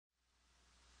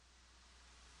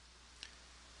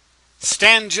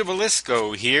Stan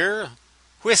Gibilisco here,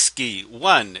 Whiskey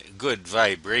 1 Good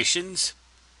Vibrations,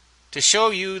 to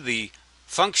show you the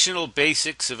functional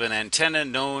basics of an antenna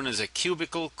known as a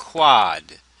cubical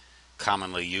quad,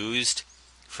 commonly used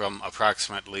from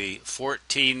approximately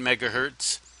 14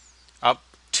 megahertz up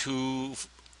to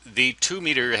the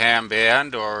 2-meter ham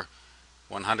band, or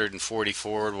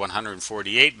 144 to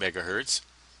 148 megahertz.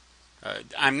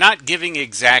 I'm not giving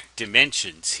exact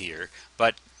dimensions here,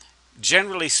 but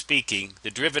generally speaking, the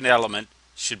driven element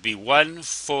should be one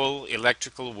full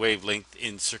electrical wavelength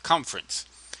in circumference.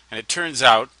 And it turns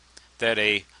out that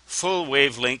a full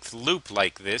wavelength loop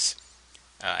like this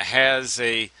has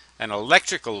an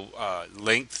electrical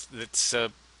length that's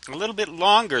a little bit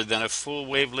longer than a full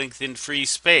wavelength in free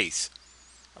space,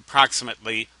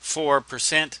 approximately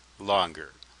 4%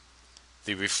 longer.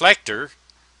 The reflector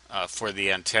for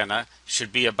the antenna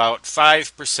should be about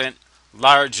 5%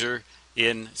 larger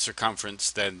in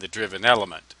circumference than the driven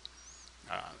element.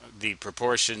 The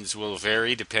proportions will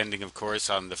vary depending, of course,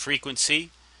 on the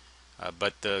frequency,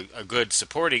 but a good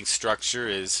supporting structure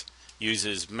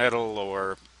uses metal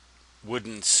or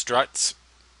wooden struts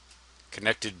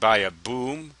connected by a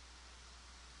boom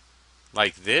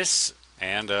like this,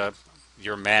 and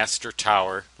your mast or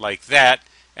tower like that,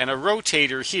 and a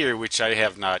rotator here, which I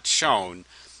have not shown,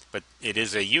 but it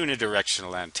is a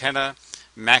unidirectional antenna,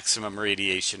 maximum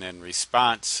radiation and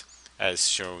response as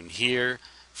shown here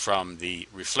from the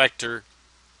reflector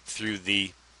through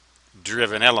the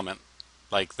driven element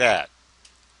like that.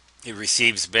 It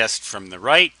receives best from the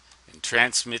right and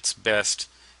transmits best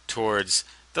towards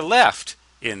the left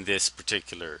in this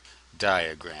particular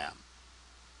diagram.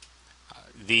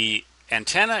 The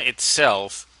antenna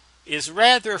itself is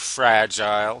rather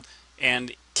fragile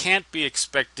and can't be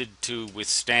expected to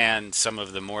withstand some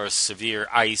of the more severe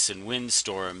ice and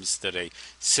windstorms that a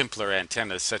simpler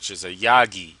antenna such as a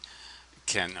Yagi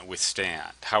can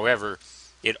withstand. However,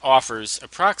 it offers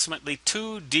approximately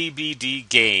 2 dBd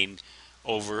gain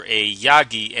over a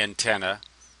Yagi antenna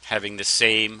having the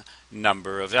same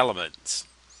number of elements.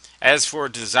 As for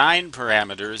design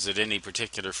parameters at any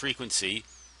particular frequency,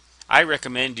 I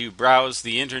recommend you browse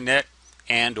the internet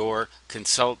and or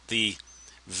consult the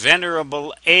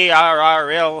venerable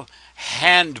ARRL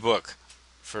Handbook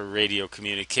for Radio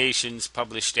Communications,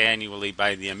 published annually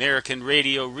by the American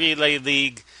Radio Relay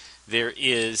League. There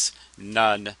is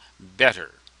none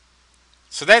better.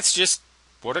 So that's just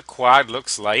what a quad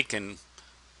looks like, and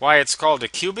why it's called a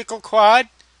cubical quad.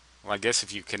 Well, I guess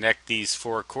if you connect these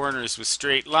four corners with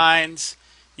straight lines,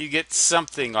 you get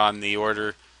something on the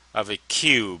order of a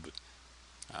cube.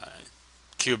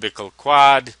 Cubical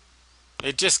quad.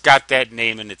 It just got that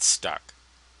name and it's stuck.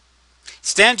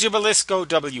 Stan Gibilisco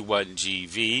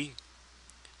W1GV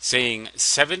saying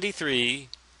 73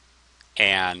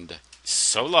 and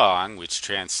so long, which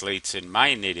translates in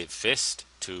my native fist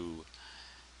to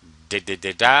da da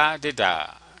da da da da.